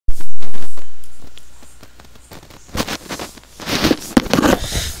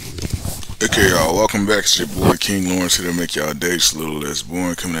Okay, y'all, welcome back. It's your boy King Lawrence here to make y'all days a little less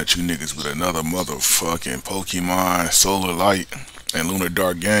boring. Coming at you niggas with another motherfucking Pokemon Solar Light and Lunar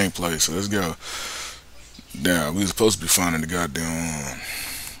Dark gameplay. So let's go. Damn, we was supposed to be finding the goddamn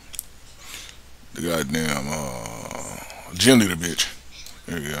gym leader bitch.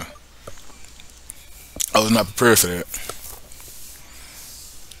 There we go. I was not prepared for that.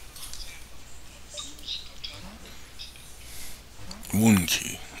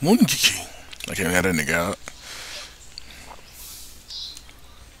 Monkey. Monkey. I can't have that nigga out.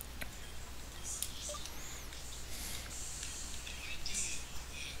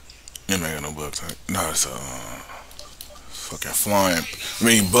 You ain't got no bug type. No, it's fucking flying. I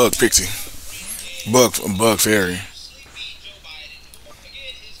mean bug pixie. Bug fairy.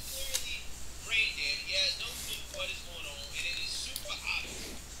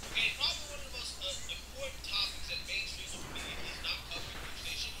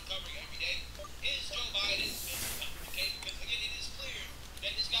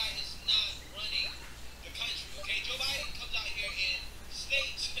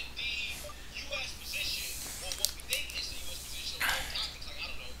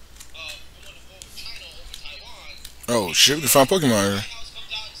 Oh shit, we can find Pokemon here.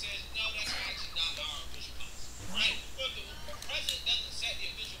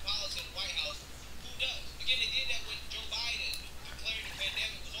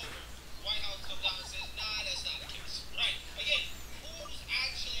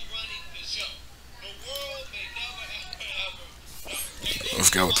 I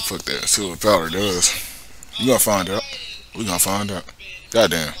forgot what the fuck that silver powder does. We gonna find out. We gonna find out.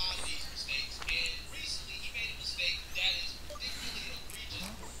 Goddamn.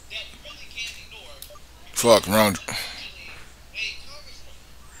 Fuck, wrong.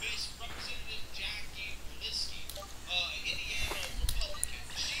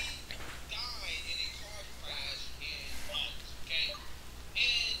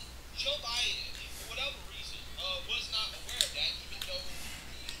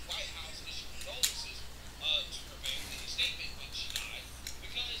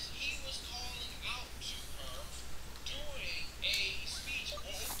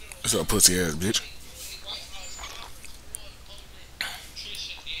 What's up, pussy ass bitch?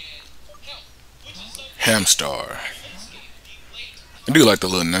 Hamstar. I do like the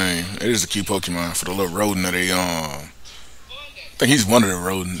little name. It is a cute Pokemon for the little rodent that I think he's one of the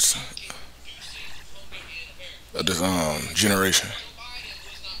rodents of this generation.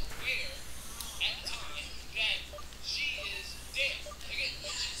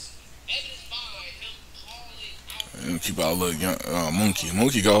 And keep our little young monkey.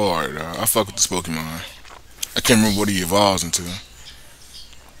 Monkey go hard. I fuck with this Pokemon. I can't remember what he evolves into.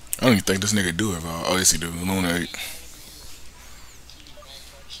 I don't even think this nigga do evolve. Oh yes he do. Lunar.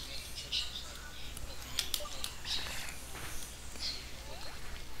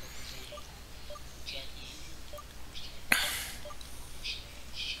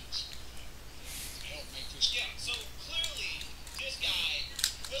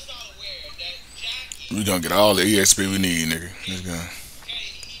 We gonna get all the EXP we need, nigga. Let's go.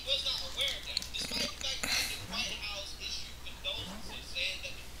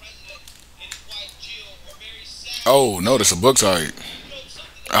 Oh no, that's a book type.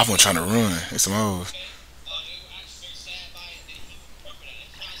 I'm trying to run. It's some hoes.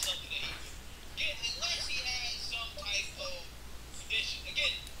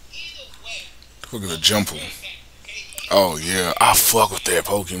 Look at the jumper. Oh yeah, I fuck with that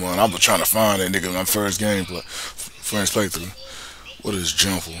Pokemon. I was trying to find that nigga in my first first playthrough. What is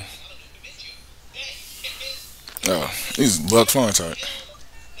jumper? Oh, he's bug flying type.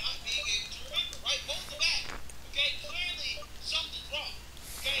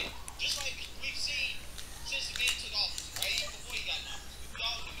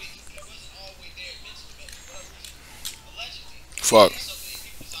 Fuck.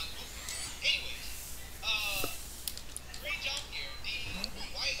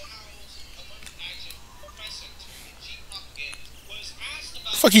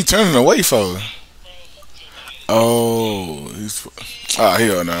 Fuck he turning away for? Oh, he's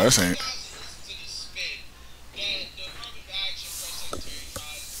hell no, this ain't.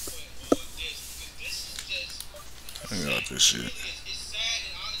 I got this shit.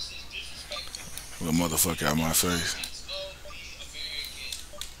 Little motherfucker out my face.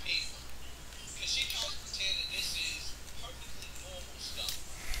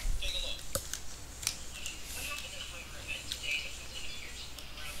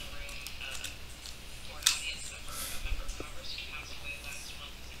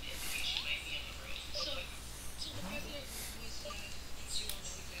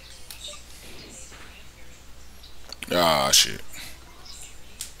 Ah, shit.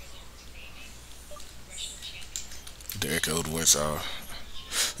 The echoed voice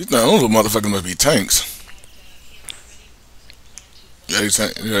off. These little motherfuckers must be tanks. Yeah,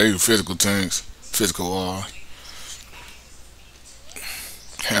 they physical tanks. Physical,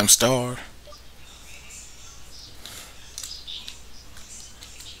 hamstar.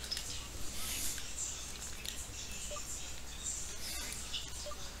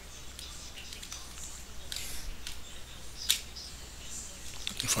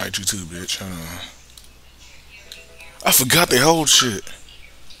 Fight you too, bitch. Hold on. I forgot they hold shit.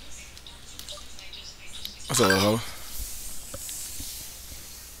 What's up, ho?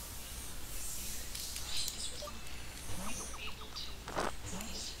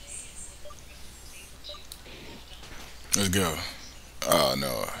 Let's go. Oh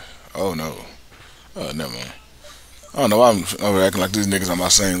no. Oh no. Oh, never mind. I don't know why I'm over acting like these niggas on my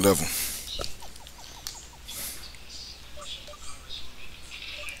same level.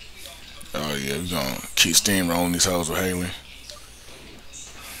 Oh yeah, we gonna keep steamrolling these hoes with Haley.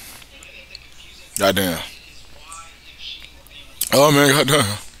 Goddamn. Oh man,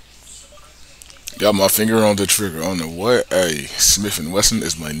 goddamn. Got my finger on the trigger. I don't know what. Hey, Smith and Wesson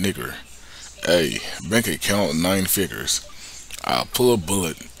is my nigger. Hey, bank account 9 figures. I'll pull a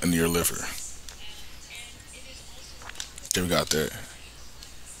bullet in your liver. Okay, we got that.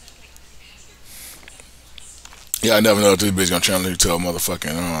 Yeah, I never know if this bitch gonna challenge me to a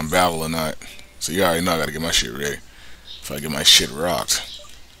motherfucking battle or not. So you already know I gotta get my shit ready. If I get my shit rocked.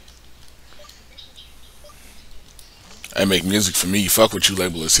 I make music for me. Fuck what you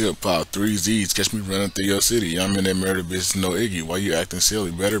label as hip hop. 3 Z's, catch me running through your city. I'm in that murder business, no Iggy. Why you acting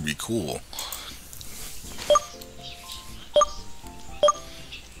silly? Better be cool.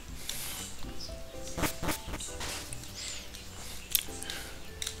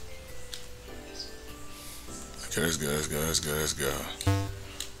 Okay, let's go, let's go, let's go, let's go.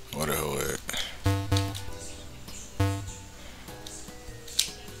 What the hell at?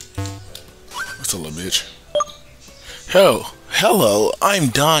 What's up, little bitch? Hello, I'm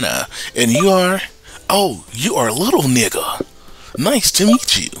Donna, and you are? Oh, you are little nigga. Nice to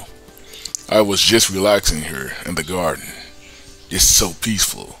meet you. I was just relaxing here in the garden. It's so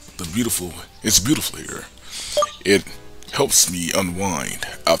peaceful. It's beautiful here. It helps me unwind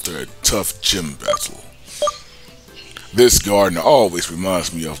after a tough gym battle. This garden always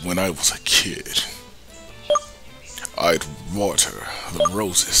reminds me of when I was a kid. I'd water the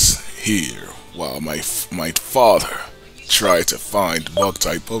roses here while my father tried to find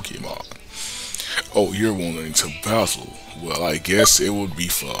bug-type Pokemon. Oh, you're wanting to battle? Well, I guess it would be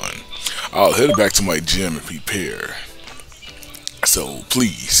fun. I'll head back to my gym and prepare. So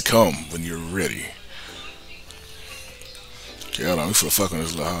please come when you're ready. Okay, hold on, we finna fuck on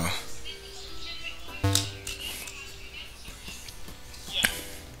this little huh?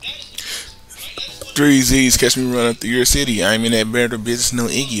 3 Z's, catch me running through your city. I'm in that better business, no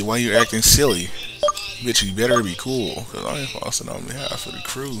Iggy. Why you acting silly? Bitch, you better be cool, cause I ain't bossing on behalf of the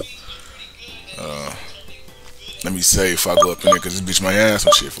crew. Let me say if I go up in there, cause this bitch might have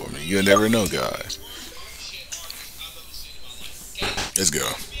some shit for me. You'll never know, guys. Let's go.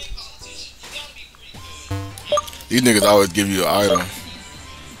 These niggas always give you an item.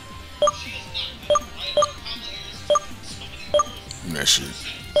 And that shit.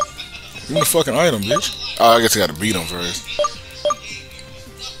 Give me the fucking item, bitch. Oh, I guess I gotta beat him first.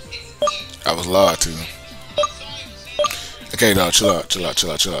 I was lied to. Okay, dog, chill out, chill out,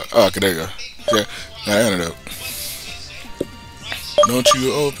 chill out, chill out. Oh, okay, there you go. Yeah, now I ended up. Don't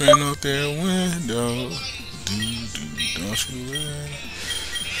you open up that window. Don't you let.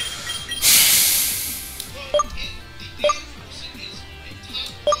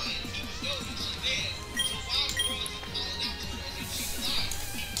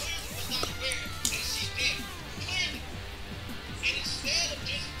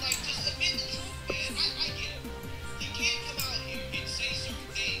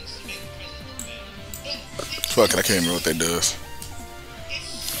 Fuck it, I can't remember what that does.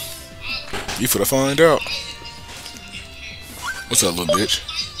 You finna find out. What's up, little bitch?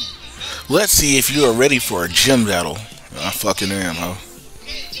 Let's see if you are ready for a gym battle. I fucking am, huh?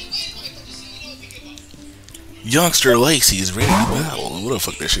 Youngster Lacey is ready to battle. What the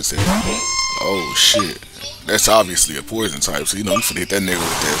fuck that shit say? Oh shit. That's obviously a poison type, so you know you finna hit that nigga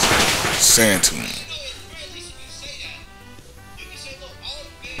with that sand tune.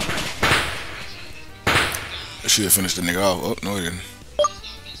 I should have finished the nigga off. Oh, no, it didn't.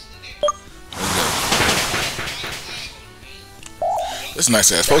 Let's go. That's a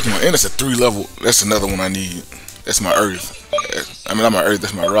nice ass Pokemon. And it's a 3 level. That's another one I need. That's my Earth. I mean, not my Earth.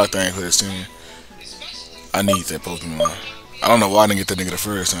 That's my rock thing for this team. I need that Pokemon. I don't know why I didn't get that nigga the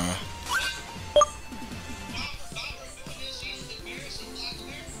first time.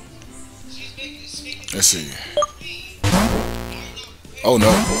 Let's see. Oh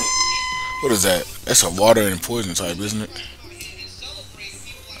no. What is that? That's a water and poison type, isn't it?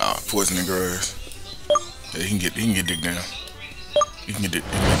 Ah, poison and grass. Yeah, he can get dick down. He can get dick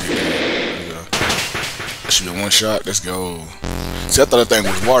down. There you go. That should be one shot. Let's go. See, I thought that thing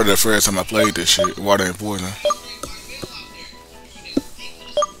was water the first time I played this shit. Water and poison.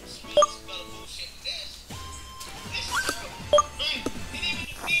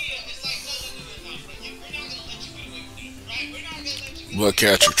 Blood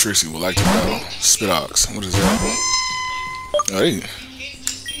catcher Trixie would like to battle. Spitox. What is that? Oh, hey.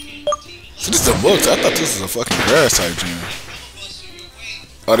 So this is a bug type. I thought this was a fucking grass type gym.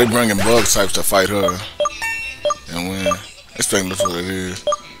 Oh, they bringing bug types to fight her and win. Expecting that's what it is.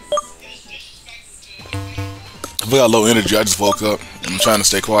 If I got low energy, I just woke up and I'm trying to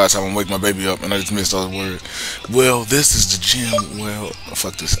stay quiet so I don't wake my baby up and I just missed all the words. Well, this is the gym. Well,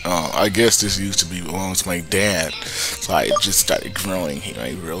 fuck this. I guess this used to be belongs to my dad, so I just started growing here.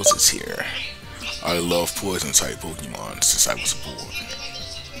 My roses here. I love poison type Pokemon since I was born.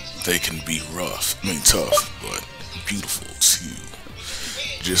 They can be rough, tough, but beautiful too.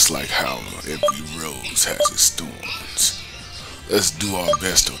 Just like how every rose has its thorns. Let's do our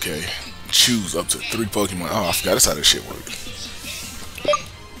best, okay? Choose up to 3 Pokemon. Oh, I forgot that's how this shit works.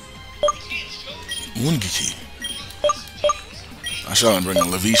 Ungiki. I shall bring a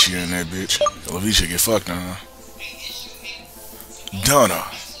Lavicia in that bitch. Lavicia get fucked now. Donna.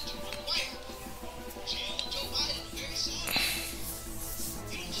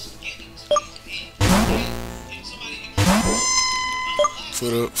 For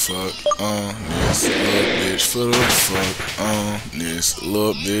the fuck on this little bitch. For the fuck on this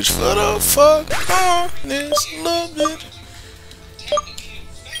little bitch. For the fuck on this little bitch.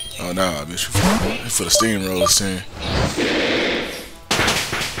 Oh nah, bitch. For the steamroller team.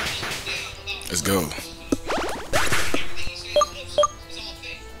 Let's go.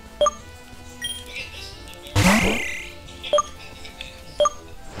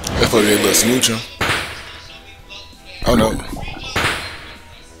 Let's put a little smooching. Oh no.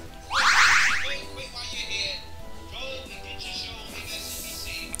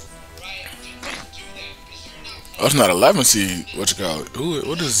 Oh, it's not 11 seed. What you call it? Who?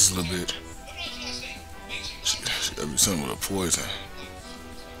 What is this little bitch? She gotta be something with a poison.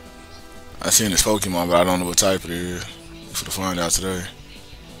 I seen this Pokemon, but I don't know what type it is. I'm gonna find out today.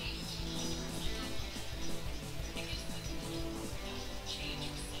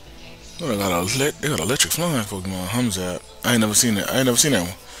 Oh, they got electric flying Pokemon. Humzap. I ain't never seen that. I ain't never seen that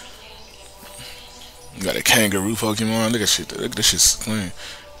one. You got a kangaroo Pokemon. Look at shit. Look at this shit's clean.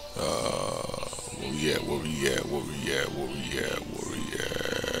 Where we at? Where we at? Where we at? Where we at? Where we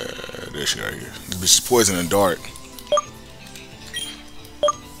at? This shit right here. This bitch is poison and dark.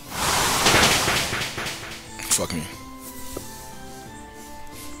 Fuck me.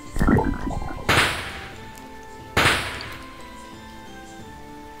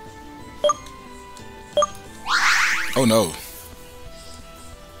 Oh no.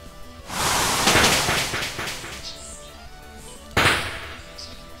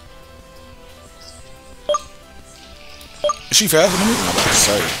 Is she faster than me? I'm about to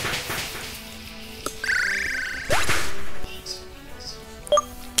say.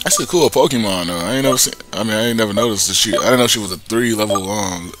 That's a cool Pokemon though. I ain't never noticed that I didn't know she was a 3 level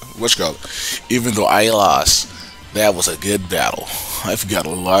what you call it. Even though I lost, that was a good battle. I've got a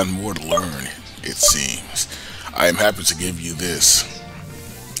lot more to learn, it seems. I am happy to give you this.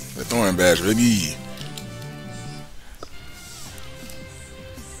 The Thorn Badge, baby.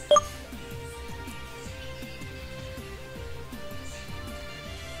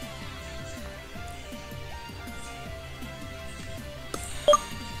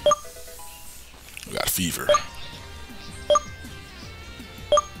 We got fever.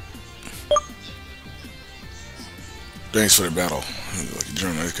 Thanks for the battle. Like a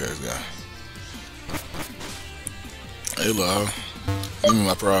German, this guy's guy. Hey, love. Give me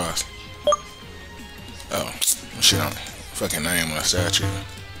my prize. Oh, shit on fucking name on a statue.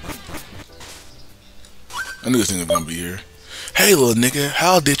 I knew this thing was gonna be here. Hey, little nigga,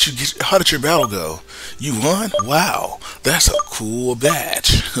 how did your battle go? You won? Wow, that's a cool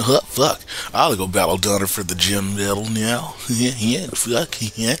badge. Fuck, I'll go battle Donner for the gym medal now. Yeah, fuck,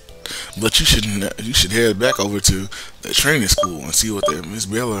 yeah. But you should head back over to the training school and see what that Miss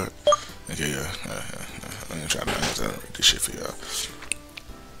Bella. Okay, yeah. I ain't trying to read this shit for y'all.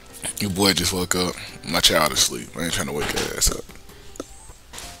 Your boy just woke up. My child is asleep. I ain't trying to wake her ass up.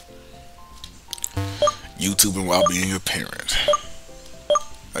 YouTubing while being a parent,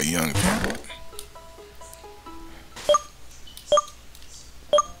 a young parent.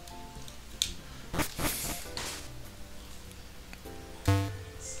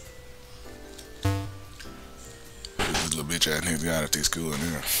 This little bitch ass niggas got at this school in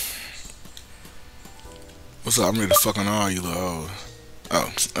there. What's up? I'm ready to fuck on all you little hoes.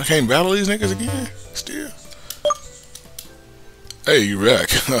 Oh, I can't battle these niggas again? Still. Hey, you wreck.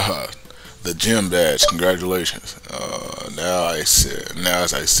 The gym badge. Congratulations. Now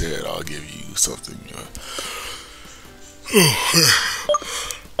as I said, I'll give you something.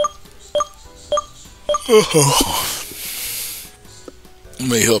 It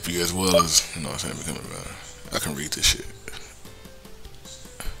may help you as well as, you know what I'm saying, becoming better. I can read this shit.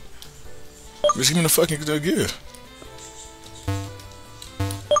 Just give me the fucking gift.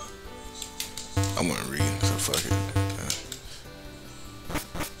 I wasn't reading, so fuck it.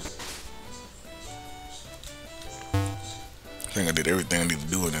 I think I did everything I need to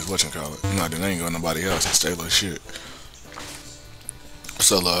do in this whatchamacallit. No, then I ain't going nobody else and stay like shit.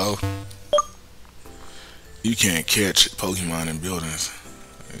 So, low, you can't catch Pokemon in buildings.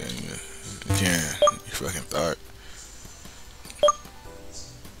 You can. You fucking thought.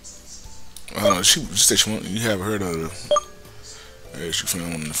 I don't know. She said you haven't heard of the. She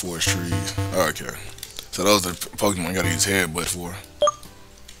found one in the forest trees. Oh, okay. So those are the Pokemon you gotta use headbutt for.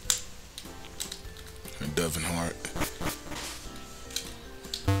 And Dove Heart.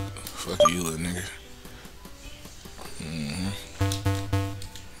 Fuck you, little nigga.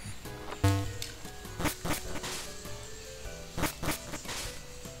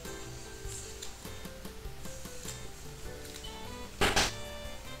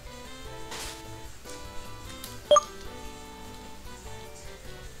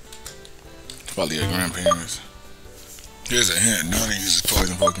 Probably your grandparents. Here's a hint. None of these is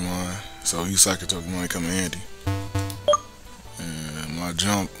poison Pokemon, so you psychic Pokemon come in handy. And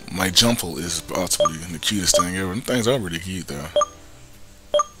my Jumple is possibly the cutest thing ever. Them things are really cute though.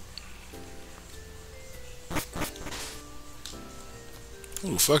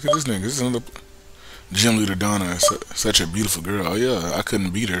 Who the fuck is this nigga? This is another gym leader Donna. Such a beautiful girl. Oh yeah, I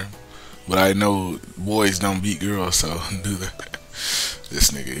couldn't beat her, but I know boys don't beat girls, so do that. This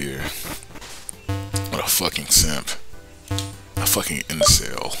nigga here. What a fucking simp. A fucking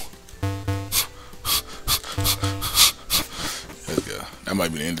incel. Let's go. That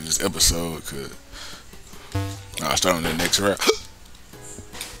might be the end of this episode, cause I'll start on the next round.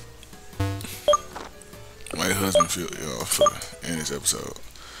 My husband feel y'all for the end of this episode.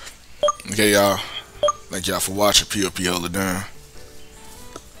 Okay, y'all. Thank y'all for watching. POP hold it down.